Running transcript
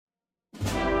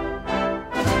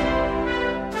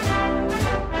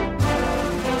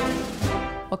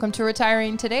Welcome to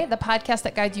Retiring Today, the podcast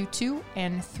that guides you to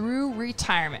and through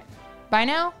retirement. By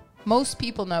now, most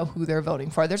people know who they're voting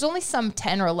for. There's only some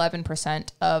 10 or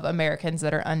 11% of Americans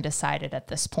that are undecided at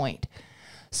this point.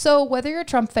 So whether you're a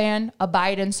Trump fan, a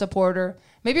Biden supporter,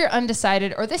 maybe you're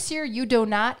undecided, or this year you do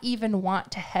not even want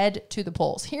to head to the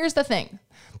polls, here's the thing.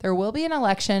 There will be an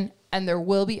election and there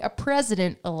will be a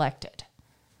president elected.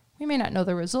 We may not know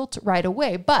the result right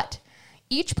away, but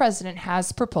each president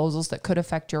has proposals that could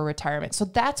affect your retirement. So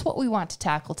that's what we want to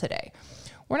tackle today.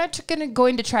 We're not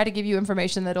going to try to give you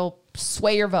information that'll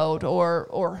sway your vote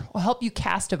or help you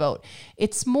cast a vote.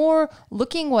 It's more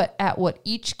looking at what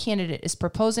each candidate is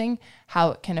proposing,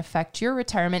 how it can affect your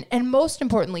retirement, and most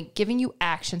importantly, giving you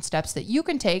action steps that you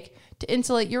can take to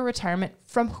insulate your retirement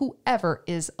from whoever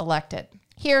is elected.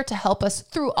 Here to help us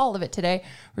through all of it today,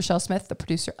 Rochelle Smith, the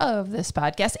producer of this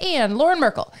podcast, and Lauren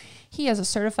Merkel. He is a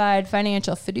certified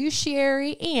financial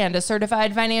fiduciary and a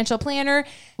certified financial planner.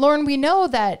 Lauren, we know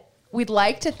that we'd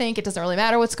like to think it doesn't really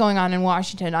matter what's going on in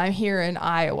Washington. I'm here in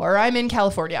Iowa, or I'm in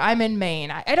California, I'm in Maine.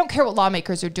 I don't care what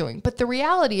lawmakers are doing. But the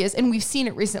reality is, and we've seen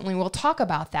it recently, we'll talk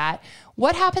about that,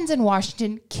 what happens in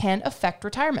Washington can affect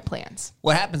retirement plans.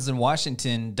 What happens in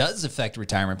Washington does affect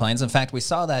retirement plans. In fact, we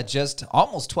saw that just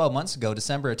almost 12 months ago,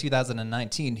 December of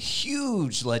 2019,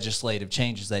 huge legislative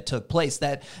changes that took place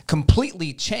that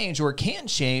completely change or can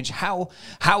change how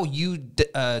you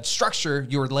structure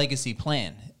your legacy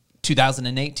plan.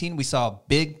 2018, we saw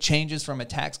big changes from a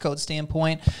tax code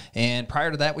standpoint, and prior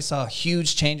to that, we saw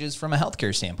huge changes from a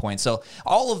healthcare standpoint. So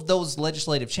all of those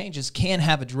legislative changes can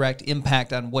have a direct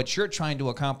impact on what you're trying to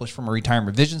accomplish from a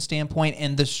retirement vision standpoint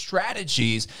and the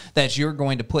strategies that you're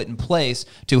going to put in place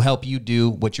to help you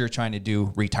do what you're trying to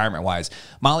do retirement-wise.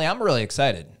 Molly, I'm really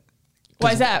excited.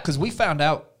 Why is that? Because we found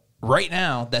out right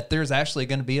now that there's actually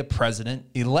going to be a president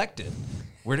elected.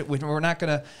 We're not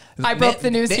going to... I broke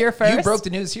the news here first. You broke the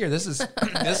news here. This is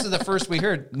the first we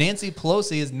heard. Nancy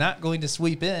Pelosi is not going to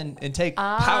sweep in and take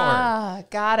power.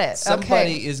 Got it.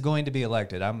 Somebody is going to be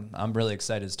elected. I'm really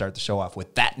excited to start the show off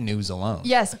with that news alone.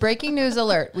 Yes, breaking news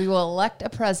alert. We will elect a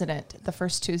president the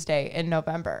first Tuesday in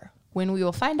November. When we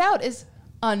will find out is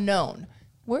unknown.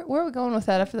 Where are we going with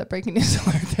that after that breaking news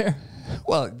alert there?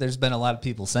 Well, there's been a lot of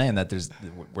people saying that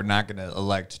we're not going to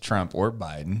elect Trump or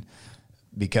Biden.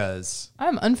 Because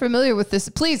I'm unfamiliar with this.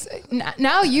 Please,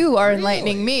 now you are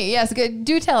enlightening me. Yes, good.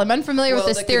 Do tell. I'm unfamiliar with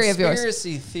this theory of yours. The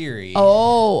conspiracy theory.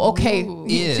 Oh, okay.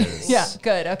 Is yeah,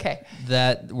 good. Okay.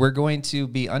 That we're going to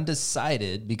be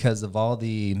undecided because of all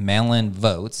the mail-in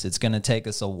votes. It's going to take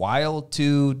us a while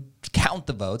to count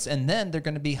the votes, and then they're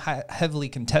going to be heavily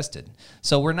contested.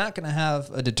 So we're not going to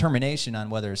have a determination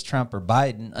on whether it's Trump or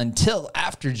Biden until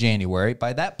after January.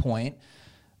 By that point,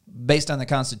 based on the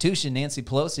Constitution, Nancy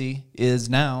Pelosi is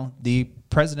now the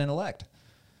president-elect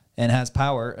and has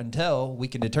power until we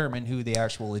can determine who the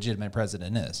actual legitimate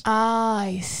president is.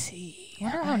 I see. I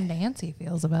wonder how Nancy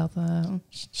feels about that.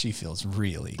 She feels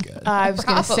really good. I was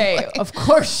going to say, of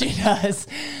course she does.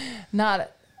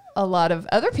 Not a lot of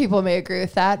other people may agree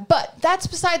with that, but that's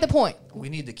beside the point. We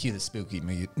need to cue the spooky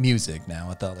music now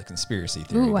with all the conspiracy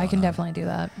theory. Ooh, I can definitely do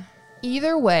that.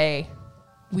 Either way,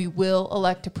 we will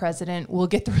elect a president. We'll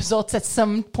get the results at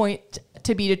some point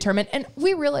to be determined. And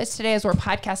we realize today as we're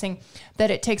podcasting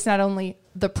that it takes not only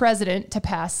the president to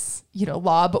pass,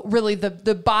 law, but really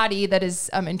the body that is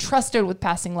entrusted with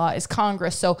passing law is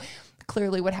Congress. So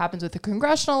clearly what happens with the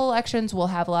congressional elections will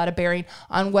have a lot of bearing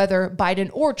on whether Biden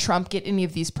or Trump get any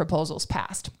of these proposals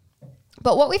passed.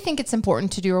 But what we think it's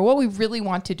important to do, or what we really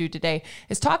want to do today,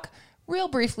 is talk real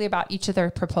briefly about each of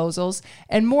their proposals,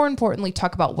 and more importantly,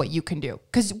 talk about what you can do.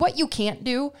 Because what you can't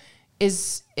do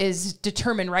is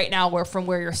determine right now from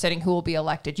where you're sitting who will be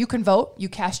elected. You can vote, you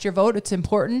cast your vote, it's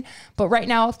important. But right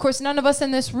now, of course, none of us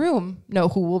in this room know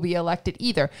who will be elected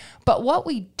either. But what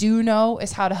we do know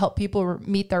is how to help people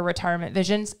meet their retirement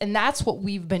visions. And that's what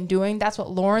we've been doing. That's what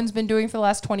Lauren's been doing for the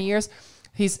last 20 years.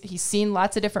 He's seen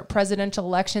lots of different presidential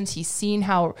elections. He's seen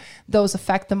how those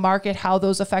affect the market, how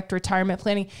those affect retirement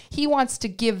planning. He wants to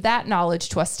give that knowledge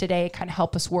to us today, kind of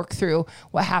help us work through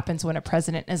what happens when a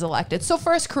president is elected. So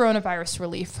first, coronavirus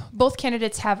relief. Both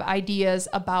candidates have ideas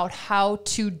about how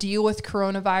to deal with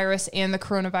coronavirus and the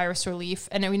coronavirus relief.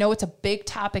 And we know it's a big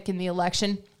topic in the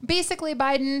election. Basically,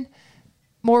 Biden,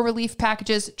 more relief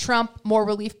packages, Trump, more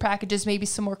relief packages, maybe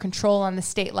some more control on the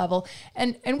state level.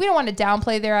 And we don't want to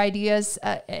downplay their ideas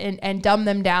and dumb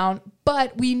them down,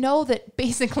 but we know that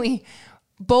basically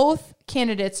both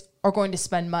candidates are going to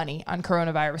spend money on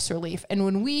coronavirus relief. And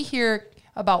when we hear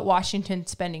about Washington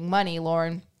spending money,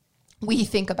 Lauren, we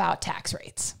think about tax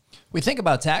rates. We think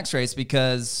about tax rates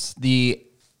because the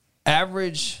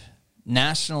average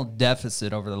national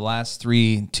deficit over the last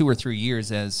 2 or 3 years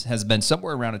has been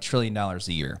somewhere around $1 trillion a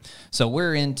year. So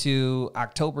we're into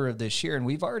October of this year, and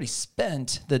we've already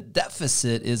spent, the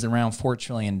deficit is around $4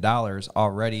 trillion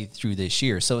already through this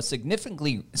year. So it's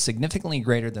significantly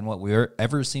greater than what we've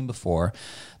ever seen before.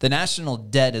 The national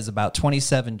debt is about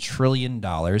 $27 trillion,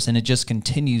 and it just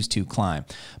continues to climb.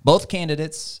 Both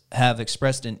candidates have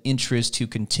expressed an interest to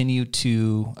continue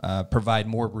to provide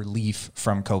more relief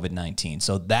from COVID-19.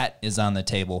 So that is on the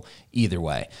table either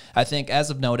way. I think, as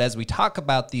of note, as we talk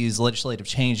about these legislative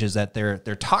changes that they're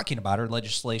talking about, or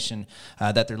legislation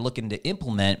that they're looking to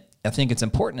implement, I think it's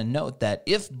important to note that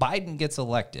if Biden gets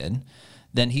elected,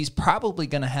 then he's probably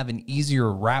going to have an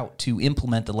easier route to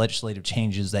implement the legislative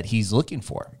changes that he's looking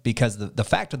for. Because the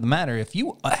fact of the matter, if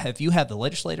you have the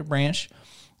legislative branch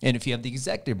and if you have the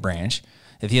executive branch,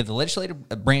 if you have the legislative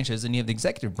branches and you have the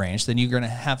executive branch, then you're going to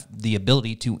have the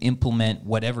ability to implement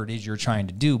whatever it is you're trying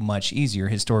to do much easier.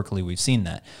 Historically, we've seen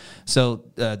that. So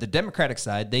the Democratic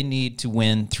side, they need to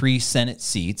win 3 Senate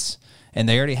seats, and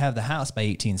they already have the House by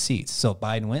 18 seats. So if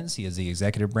Biden wins, he has the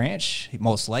executive branch.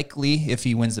 Most likely, if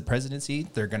he wins the presidency,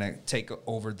 they're going to take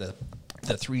over the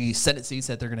 3 Senate seats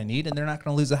that they're going to need, and they're not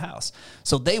going to lose the House.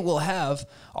 So they will have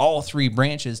all 3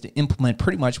 branches to implement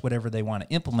pretty much whatever they want to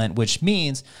implement, which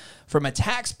means from a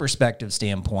tax perspective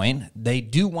standpoint, they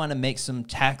do want to make some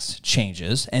tax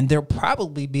changes, and they'll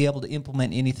probably be able to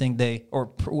implement anything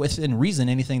within reason,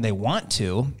 anything they want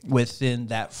to within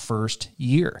that first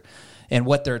year. And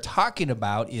what they're talking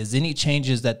about is any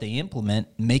changes that they implement,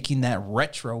 making that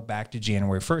retro back to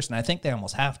January 1st. And I think they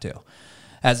almost have to.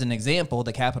 As an example,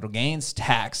 the capital gains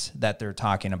tax that they're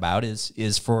talking about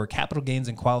is for capital gains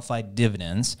and qualified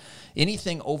dividends.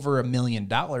 Anything over $1 million,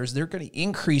 they're going to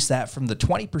increase that from the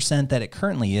 20% that it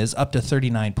currently is up to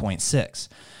 39.6%.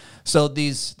 So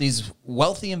these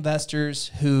wealthy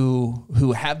investors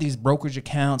who have these brokerage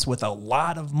accounts with a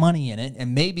lot of money in it,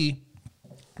 and maybe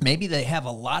they have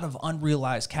a lot of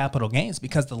unrealized capital gains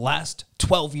because the last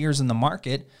 12 years in the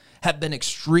market have been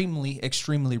extremely,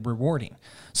 extremely rewarding.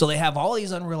 So they have all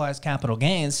these unrealized capital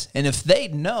gains, and if they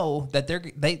know that they're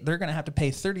going to have to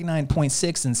pay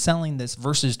 39.6 in selling this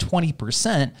versus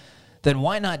 20%, then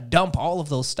why not dump all of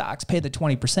those stocks, pay the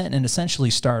 20%, and essentially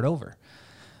start over?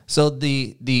 So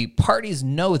the parties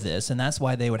know this, and that's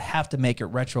why they would have to make it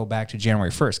retro back to January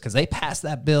 1st, because they passed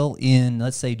that bill in,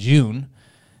 let's say, June.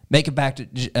 Make it back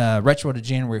to retro to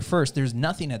January 1st. There's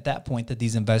nothing at that point that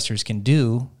these investors can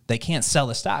do. They can't sell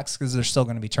the stocks because they're still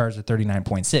going to be charged at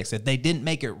 39.6. If they didn't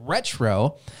make it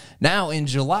retro, now in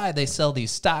July they sell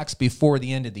these stocks before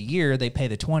the end of the year. They pay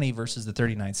the 20 versus the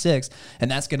 39.6,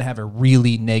 and that's going to have a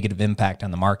really negative impact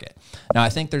on the market. Now I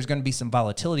think there's going to be some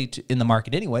volatility in the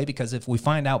market anyway, because if we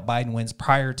find out Biden wins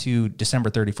prior to December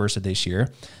 31st of this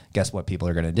year, guess what people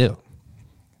are going to do?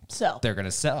 Sell. They're going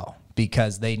to sell,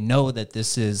 because they know that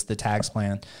this is the tax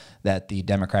plan that the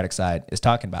Democratic side is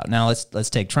talking about. Now, let's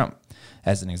take Trump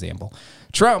as an example.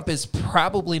 Trump is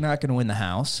probably not going to win the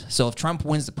House. So if Trump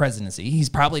wins the presidency, he's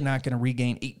probably not going to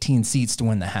regain 18 seats to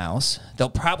win the House. They'll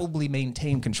probably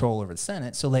maintain control over the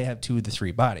Senate, so they have 2 of the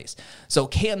 3 bodies. So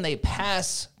can they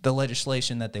pass the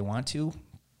legislation that they want to?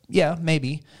 Yeah,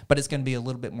 maybe, but it's going to be a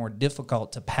little bit more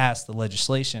difficult to pass the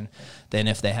legislation than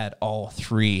if they had all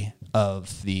 3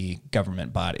 of the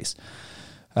government bodies.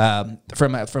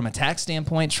 From a tax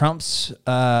standpoint, Trump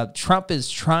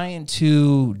is trying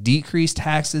to decrease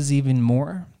taxes even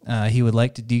more. He would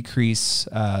like to decrease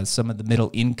some of the middle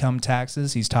income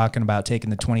taxes. He's talking about taking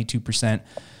the 22%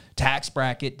 tax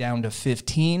bracket down to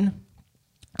 15%.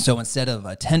 So instead of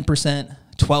a 10%,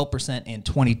 12%, and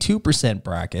 22%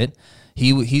 bracket,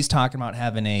 he's talking about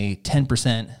having a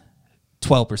 10%,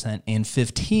 12%, and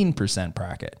 15%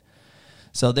 bracket.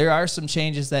 So there are some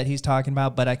changes that he's talking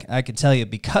about, but I can tell you,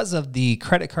 because of the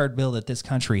credit card bill that this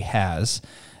country has,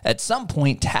 at some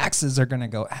point taxes are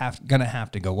going to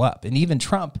have to go up. And even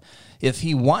Trump, if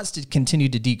he wants to continue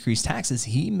to decrease taxes,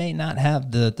 he may not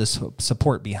have the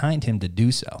support behind him to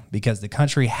do so, because the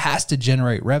country has to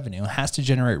generate revenue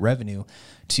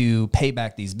to pay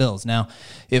back these bills. Now,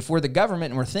 if we're the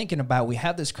government and we're thinking about, we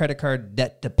have this credit card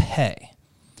debt to pay,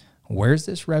 where's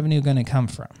this revenue going to come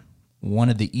from? One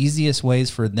of the easiest ways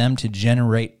for them to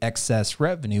generate excess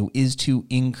revenue is to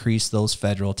increase those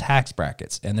federal tax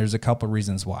brackets. And there's a couple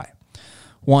reasons why.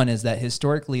 One is that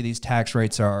historically these tax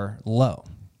rates are low,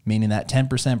 meaning that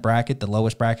 10% bracket, the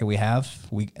lowest bracket we have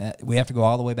to go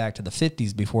all the way back to the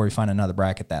 50s before we find another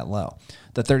bracket that low.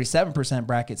 The 37%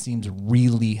 bracket seems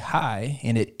really high,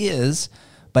 and it is,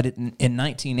 but in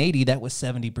 1980, that was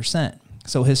 70%.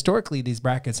 So historically, these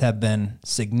brackets have been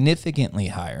significantly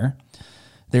higher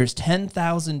There's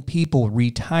 10,000 people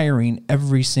retiring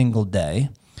every single day.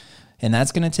 And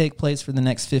that's going to take place for the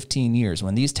next 15 years.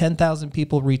 When these 10,000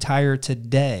 people retire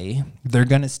today, they're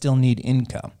going to still need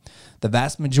income. The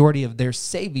vast majority of their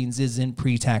savings is in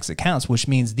pre-tax accounts, which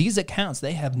means these accounts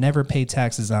they have never paid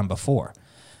taxes on before.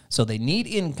 So they need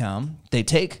income. They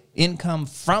take income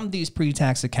from these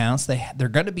pre-tax accounts. They're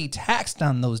going to be taxed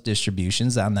on those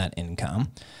distributions on that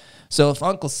income. So if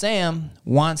Uncle Sam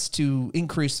wants to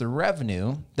increase the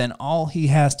revenue, then all he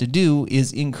has to do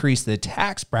is increase the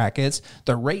tax brackets,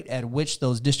 the rate at which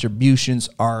those distributions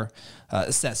are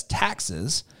assessed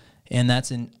taxes, and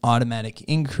that's an automatic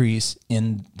increase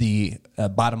in the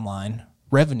bottom line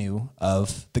revenue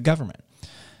of the government.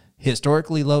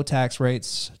 Historically low tax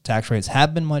rates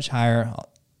have been much higher.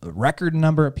 A record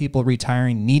number of people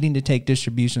retiring, needing to take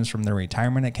distributions from their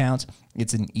retirement accounts.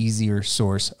 It's an easier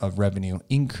source of revenue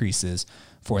increases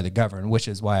for the government, which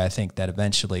is why I think that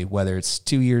eventually, whether it's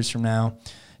 2 years from now,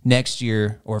 next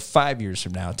year, or 5 years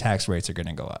from now, tax rates are going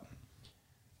to go up.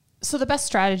 So the best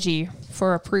strategy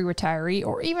for a pre-retiree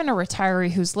or even a retiree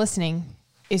who's listening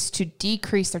is to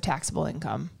decrease their taxable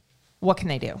income. What can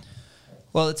they do?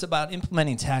 Well, it's about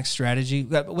implementing tax strategy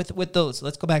with those.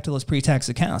 Let's go back to those pre-tax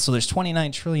accounts. So there's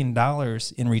 $29 trillion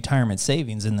in retirement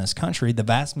savings in this country. The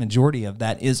vast majority of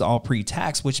that is all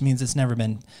pre-tax, which means it's never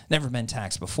been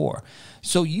taxed before.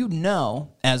 So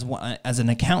as an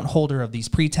account holder of these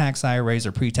pre-tax IRAs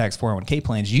or pre-tax 401k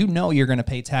plans, you're going to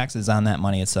pay taxes on that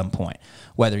money at some point.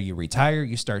 Whether you retire,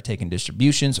 you start taking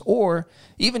distributions, or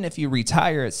even if you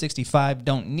retire at 65,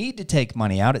 don't need to take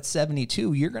money out at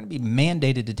 72, you're going to be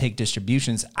mandated to take distributions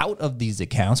out of these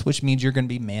accounts, which means you're going to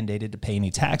be mandated to pay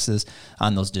any taxes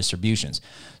on those distributions.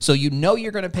 So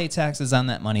you're going to pay taxes on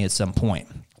that money at some point.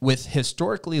 With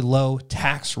historically low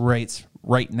tax rates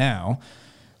right now,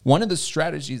 one of the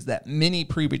strategies that many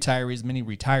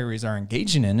retirees are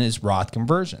engaging in is Roth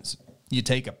conversions. You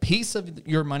take a piece of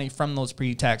your money from those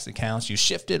pre-tax accounts, you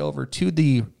shift it over to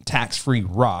the tax-free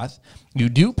Roth. You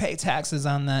do pay taxes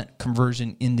on that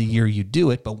conversion in the year you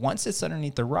do it, but once it's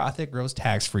underneath the Roth, it grows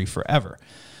tax-free forever.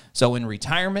 So in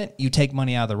retirement, you take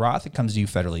money out of the Roth, it comes to you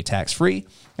federally tax-free.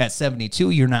 At 72,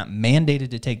 you're not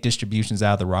mandated to take distributions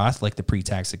out of the Roth like the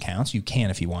pre-tax accounts. You can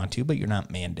if you want to, but you're not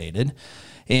mandated.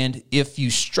 And if you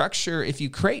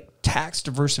create tax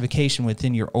diversification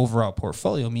within your overall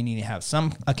portfolio, meaning you have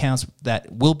some accounts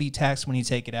that will be taxed when you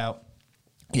take it out,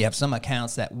 you have some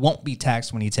accounts that won't be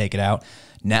taxed when you take it out,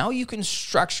 now you can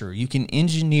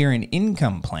engineer an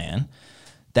income plan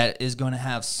that is going to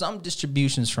have some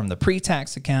distributions from the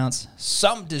pre-tax accounts,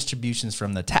 some distributions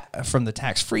from the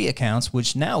tax-free accounts,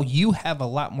 which now you have a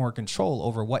lot more control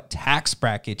over what tax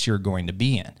bracket you're going to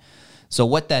be in. So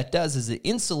what that does is it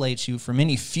insulates you from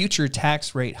any future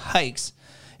tax rate hikes,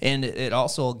 and it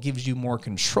also gives you more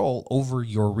control over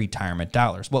your retirement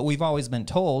dollars. What we've always been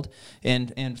told,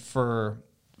 and for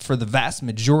the vast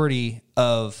majority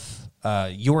of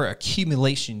your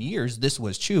accumulation years, this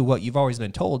was true. What you've always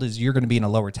been told is you're going to be in a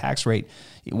lower tax rate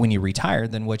when you retire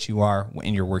than what you are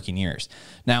in your working years.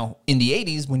 Now, in the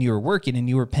 80s, when you were working and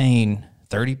you were paying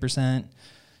 30%,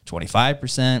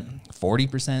 25%,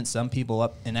 40%, some people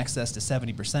up in excess to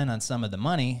 70% on some of the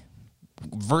money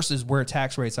versus where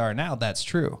tax rates are now, that's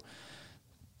true.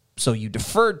 So you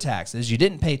deferred taxes. You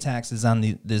didn't pay taxes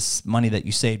on this money that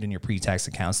you saved in your pre-tax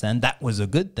accounts then. That was a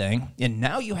good thing. And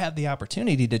now you have the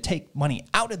opportunity to take money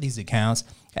out of these accounts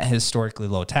at historically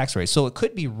low tax rates. So it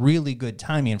could be really good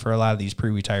timing for a lot of these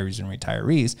pre-retirees and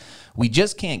retirees. We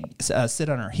just can't sit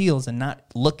on our heels and not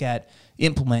look at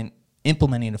implementing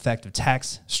effective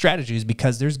tax strategies,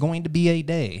 because there's going to be a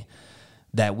day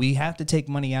that we have to take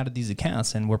money out of these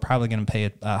accounts, and we're probably going to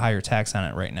pay a higher tax on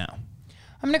it right now.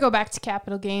 I'm going to go back to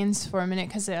capital gains for a minute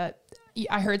because I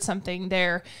heard something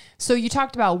there. So you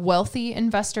talked about wealthy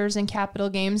investors and capital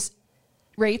gains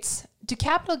rates. Do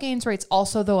capital gains rates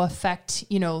also, though, affect,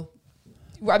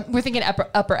 we're thinking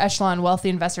upper echelon wealthy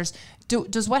investors.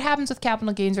 Does what happens with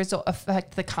capital gains rates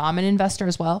affect the common investor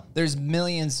as well? There's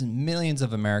millions and millions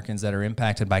of Americans that are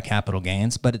impacted by capital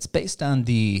gains, but it's based on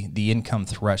the income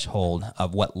threshold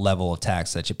of what level of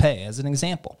tax that you pay. As an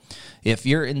example, if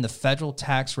you're in the federal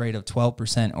tax rate of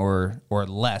 12% or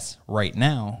less right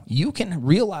now, you can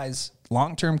realize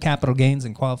long-term capital gains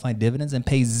and qualified dividends and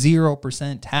pay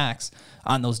 0% tax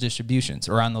on those distributions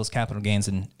or on those capital gains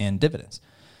and dividends.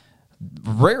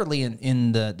 Rarely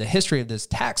in the history of this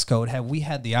tax code have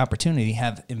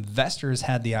investors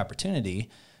had the opportunity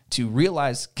to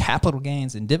realize capital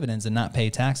gains and dividends and not pay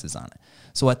taxes on it.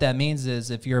 So what that means is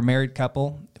if you're a married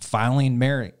couple filing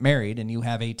married and you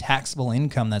have a taxable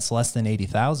income that's less than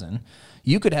 $80,000,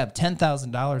 you could have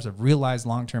 $10,000 of realized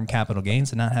long-term capital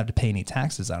gains and not have to pay any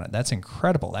taxes on it. That's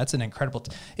incredible. That's an incredible,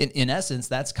 in essence,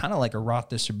 that's kind of like a Roth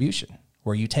distribution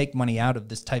where you take money out of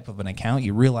this type of an account,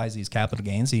 you realize these capital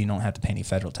gains, and you don't have to pay any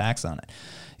federal tax on it.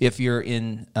 If you're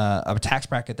in a tax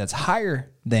bracket that's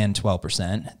higher than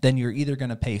 12%, then you're either going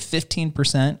to pay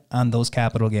 15% on those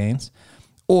capital gains,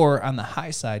 or on the high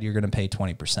side, you're going to pay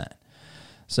 20%.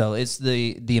 So it's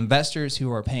the investors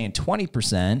who are paying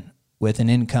 20% with an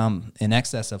income in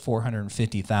excess of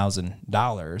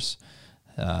 $450,000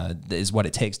 is what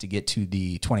it takes to get to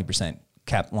the 20%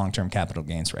 long-term capital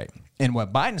gains rate. And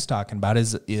what Biden's talking about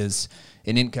is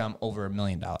an income over $1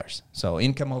 million. So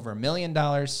income over $1 million,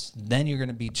 then you're going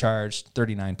to be charged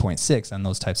 39.6 on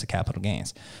those types of capital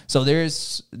gains. So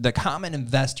there's the common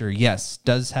investor, yes,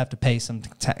 does have to pay some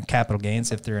capital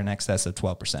gains if they're in excess of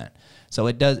 12%. So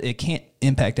it can't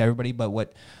impact everybody, but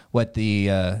what the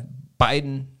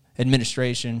Biden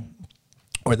administration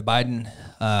or the Biden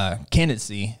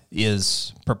candidacy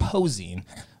is proposing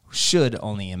should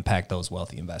only impact those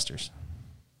wealthy investors.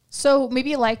 So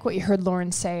maybe you like what you heard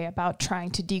Lauren say about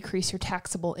trying to decrease your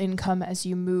taxable income as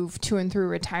you move to and through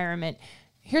retirement.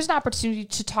 Here's an opportunity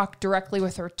to talk directly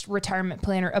with a retirement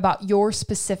planner about your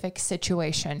specific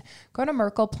situation. Go to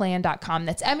merkleplan.com.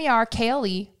 That's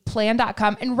MERKLE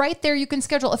plan.com. And right there, you can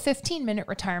schedule a 15-minute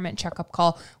retirement checkup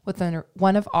call with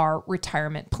one of our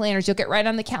retirement planners. You'll get right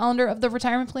on the calendar of the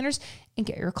retirement planners and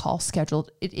get your call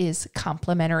scheduled. It is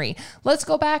complimentary. Let's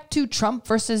go back to Trump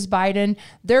versus Biden,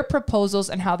 their proposals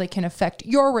and how they can affect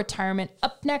your retirement.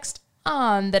 Up next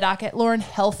on the docket, Lauren,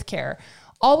 healthcare.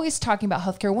 Always talking about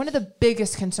healthcare. One of the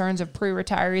biggest concerns of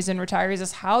pre-retirees and retirees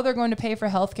is how they're going to pay for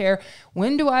healthcare.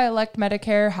 When do I elect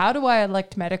Medicare? How do I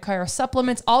elect Medicare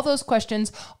supplements? All those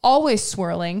questions always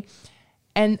swirling.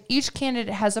 And each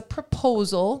candidate has a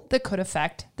proposal that could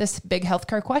affect this big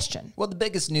healthcare question. Well, the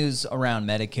biggest news around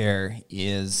Medicare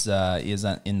is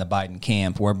in the Biden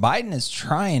camp, where Biden is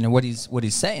trying, and what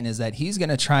he's saying is that he's going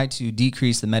to try to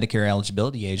decrease the Medicare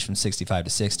eligibility age from 65 to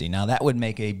 60. Now, that would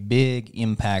make a big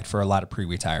impact for a lot of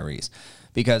pre-retirees,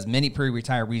 because many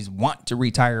pre-retirees want to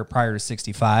retire prior to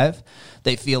 65.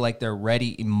 They feel like they're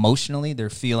ready emotionally. They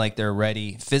feel like they're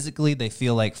ready physically. They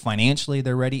feel like financially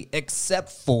they're ready, except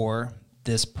for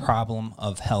this problem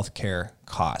of healthcare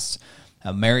costs.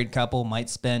 A married couple might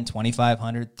spend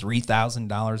 $2,500,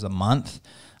 $3,000 a month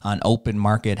on open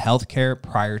market healthcare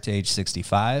prior to age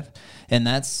 65, and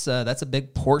that's a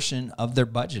big portion of their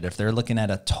budget. If they're looking at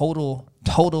a total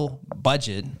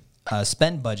budget,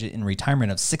 spend budget in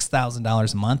retirement of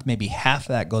 $6,000 a month, maybe half of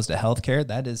that goes to healthcare.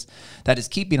 That is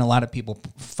keeping a lot of people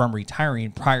from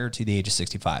retiring prior to the age of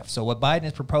 65. So what Biden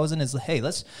is proposing is, hey,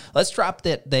 let's drop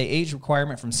the age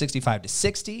requirement from 65 to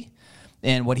 60.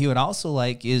 And what he would also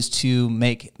like is to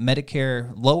make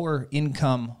Medicare lower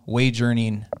income wage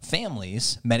earning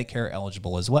families Medicare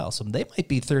eligible as well. So they might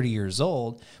be 30 years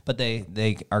old, but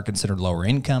they are considered lower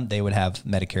income. They would have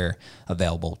Medicare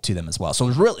available to them as well. So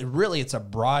it's really it's a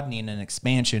broadening and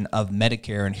expansion of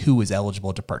Medicare, and who is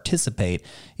eligible to participate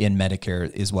in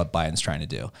Medicare is what Biden's trying to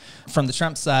do. From the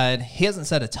Trump side, he hasn't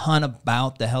said a ton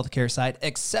about the healthcare side,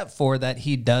 except for that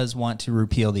he does want to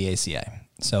repeal the ACA.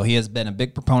 So he has been a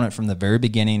big proponent from the very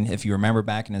beginning. If you remember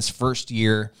back in his first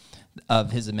year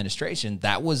of his administration,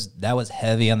 that was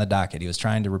heavy on the docket. He was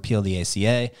trying to repeal the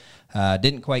ACA,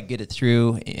 didn't quite get it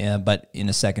through, but in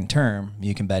a second term,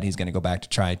 you can bet he's going to go back to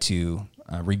try to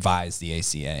revise the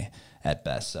ACA at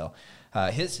best. So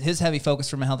his heavy focus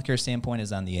from a healthcare standpoint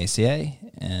is on the ACA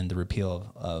and the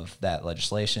repeal of that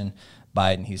legislation.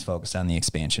 Biden, he's focused on the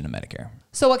expansion of Medicare.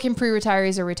 So what can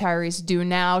pre-retirees or retirees do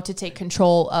now to take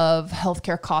control of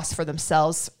healthcare costs for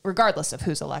themselves, regardless of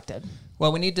who's elected?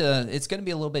 Well, it's going to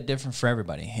be a little bit different for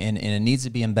everybody, and it needs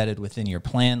to be embedded within your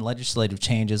plan. Legislative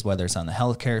changes, whether it's on the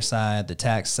healthcare side, the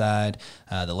tax side,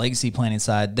 the legacy planning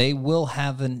side, they will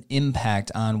have an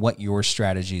impact on what your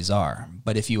strategies are.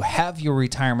 But if you have your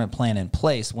retirement plan in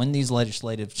place, when these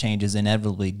legislative changes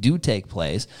inevitably do take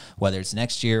place, whether it's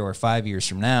next year or 5 years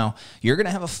from now, you're going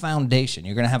to have a foundation.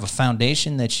 You're going to have a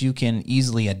foundation that you can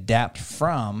easily adapt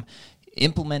from,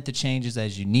 implement the changes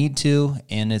as you need to,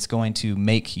 and it's going to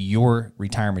make your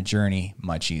retirement journey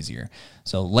much easier.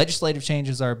 So legislative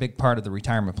changes are a big part of the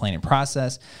retirement planning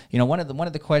process. You know, one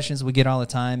of the questions we get all the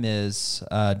time is,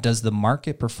 does the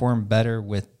market perform better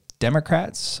with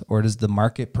Democrats, or does the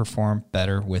market perform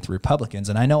better with Republicans?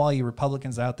 And I know all you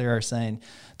Republicans out there are saying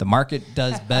the market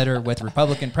does better with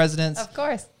Republican presidents. Of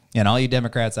course. And all you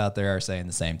Democrats out there are saying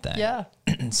the same thing. Yeah.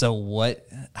 So what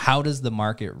how does the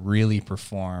market really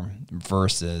perform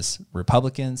versus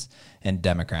Republicans and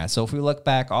Democrats. So if we look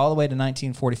back all the way to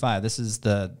 1945, this is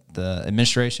the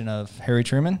administration of Harry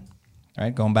Truman,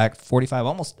 right? Going back 45,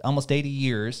 almost 80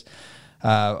 years,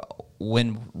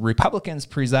 when Republicans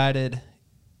presided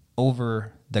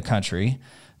over the country,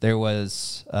 there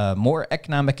was more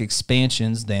economic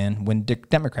expansions than when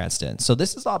Democrats did. So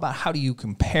this is all about how do you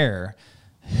compare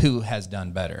who has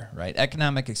done better, right?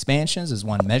 Economic expansions is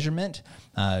one measurement,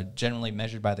 generally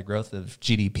measured by the growth of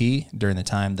GDP during the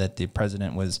time that the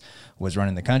president was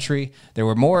running the country. There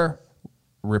were more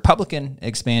Republican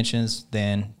expansions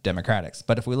than Democrats.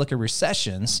 But if we look at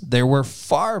recessions, there were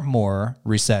far more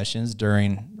recessions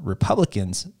during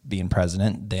Republicans being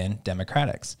president than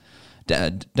Democrats.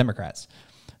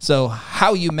 So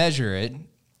how you measure it,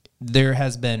 there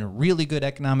has been really good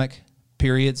economic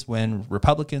periods when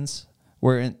Republicans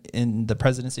were in the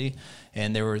presidency,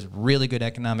 and there was really good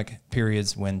economic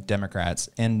periods when Democrats,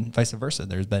 and vice versa.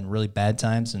 There's been really bad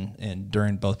times and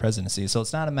during both presidencies. So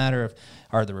it's not a matter of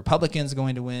are the Republicans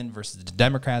going to win versus the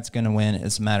Democrats going to win.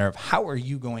 It's a matter of how are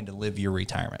you going to live your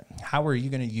retirement? How are you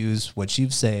going to use what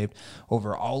you've saved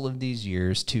over all of these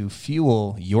years to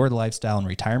fuel your lifestyle in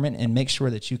retirement and make sure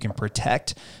that you can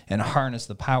protect and harness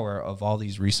the power of all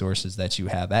these resources that you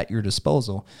have at your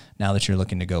disposal now that you're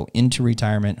looking to go into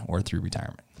retirement or through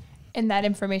retirement. And that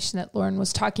information that Lauren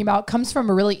was talking about comes from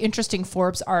a really interesting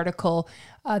Forbes article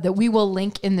that we will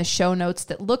link in the show notes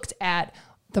that looked at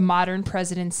the modern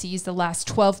presidencies, the last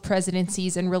 12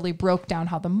 presidencies, and really broke down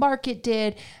how the market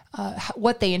did,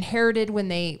 what they inherited when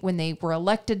they were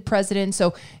elected president.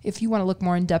 So if you want to look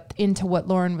more in depth into what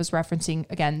Lauren was referencing,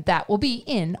 again, that will be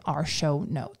in our show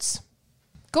notes.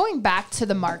 Going back to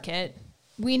the market,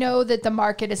 we know that the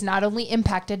market is not only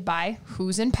impacted by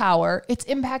who's in power, it's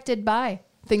impacted by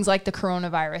things like the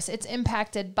coronavirus. It's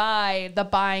impacted by the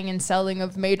buying and selling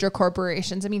of major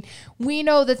corporations. I mean, we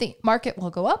know that the market will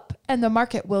go up and the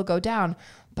market will go down.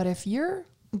 But if you're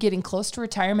getting close to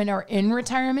retirement or in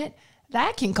retirement,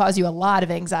 that can cause you a lot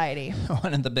of anxiety.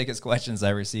 One of the biggest questions I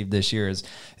received this year is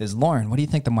Lauren, what do you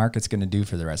think the market's going to do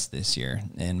for the rest of this year?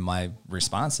 And my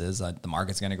response is the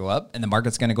market's going to go up and the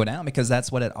market's going to go down because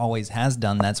that's what it always has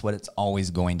done. That's what it's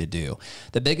always going to do.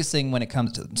 The biggest thing when it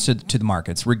comes to the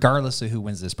markets, regardless of who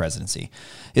wins this presidency,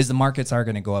 is the markets are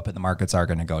going to go up and the markets are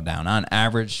going to go down. On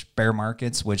average, bear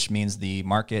markets, which means the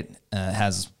market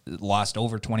has lost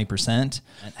over 20%,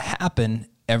 happen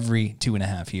every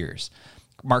 2.5 years.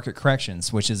 Market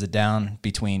corrections, which is a down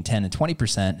between 10 and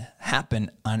 20%,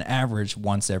 happen on average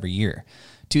once every year.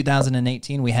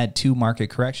 2018, we had 2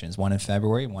 market corrections, one in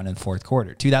February, one in fourth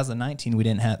quarter. 2019, we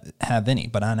didn't have any,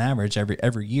 but on average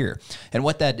every year. And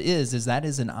what that is that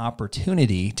is an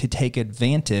opportunity to take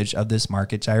advantage of this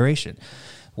market gyration.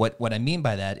 What I mean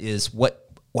by that is what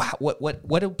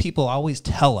do people always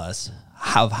tell us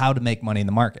how to make money in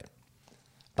the market?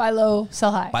 Buy low,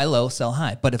 sell high. Buy low, sell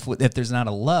high. But if there's not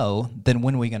a low, then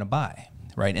when are we going to buy?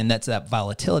 Right. And that's that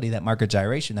volatility, that market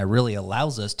gyration that really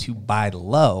allows us to buy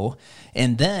low.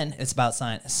 And then it's about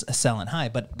selling high.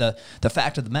 But the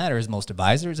fact of the matter is most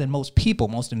advisors and most people,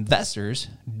 most investors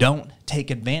don't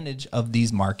take advantage of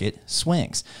these market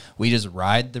swings. We just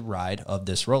ride the ride of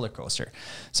this roller coaster.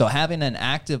 So having an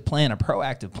active plan, a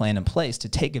proactive plan in place to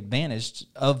take advantage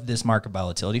of this market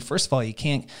volatility, first of all, you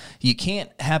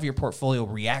can't have your portfolio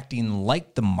reacting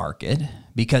like the market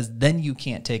because then you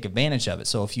can't take advantage of it.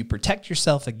 So if you protect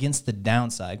yourself against the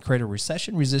downside, create a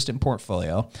recession-resistant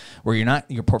portfolio where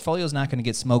your portfolio is not going to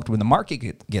get smoked when the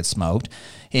market gets smoked,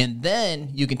 and then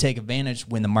you can take advantage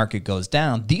when the market goes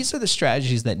down. These are the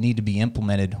strategies that need to be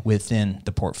implemented within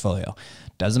the portfolio.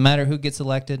 Doesn't matter who gets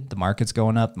elected, the market's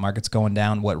going up, the market's going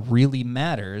down. What really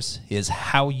matters is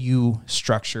how you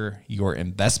structure your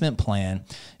investment plan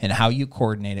and how you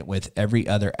coordinate it with every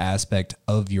other aspect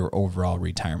of your overall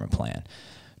retirement plan.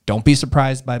 Don't be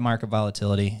surprised by market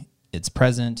volatility. It's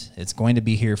present, it's going to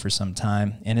be here for some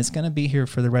time, and it's going to be here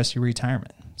for the rest of your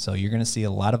retirement. So you're going to see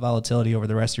a lot of volatility over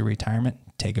the rest of your retirement.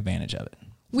 Take advantage of it.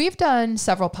 We've done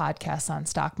several podcasts on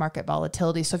stock market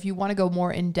volatility. So if you want to go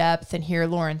more in depth and hear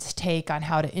Lauren's take on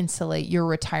how to insulate your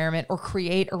retirement or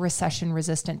create a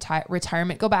recession-resistant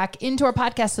retirement, go back into our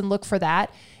podcast and look for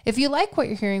that. If you like what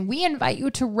you're hearing, we invite you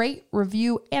to rate,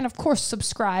 review, and of course,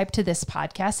 subscribe to this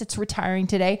podcast. It's Retiring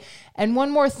Today. And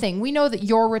one more thing, we know that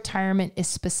your retirement is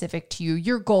specific to you,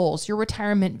 your goals, your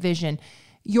retirement vision,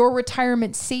 your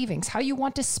retirement savings, how you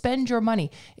want to spend your money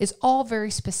is all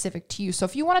very specific to you. So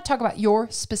if you want to talk about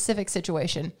your specific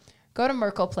situation, go to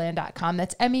merkleplan.com.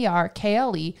 That's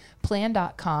MERKLE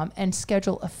plan.com and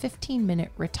schedule a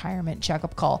 15-minute retirement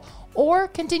checkup call, or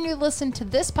continue to listen to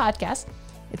this podcast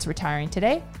It's retiring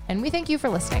today, and we thank you for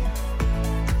listening.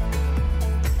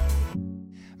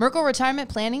 Merkle Retirement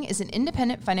Planning is an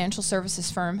independent financial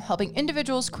services firm helping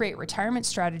individuals create retirement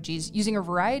strategies using a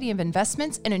variety of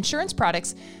investments and insurance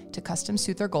products to custom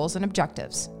suit their goals and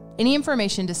objectives. Any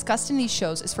information discussed in these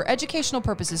shows is for educational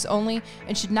purposes only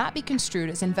and should not be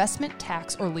construed as investment,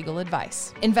 tax, or legal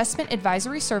advice. Investment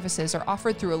advisory services are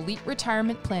offered through Elite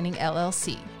Retirement Planning,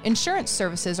 LLC. Insurance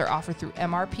services are offered through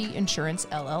MRP Insurance,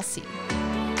 LLC.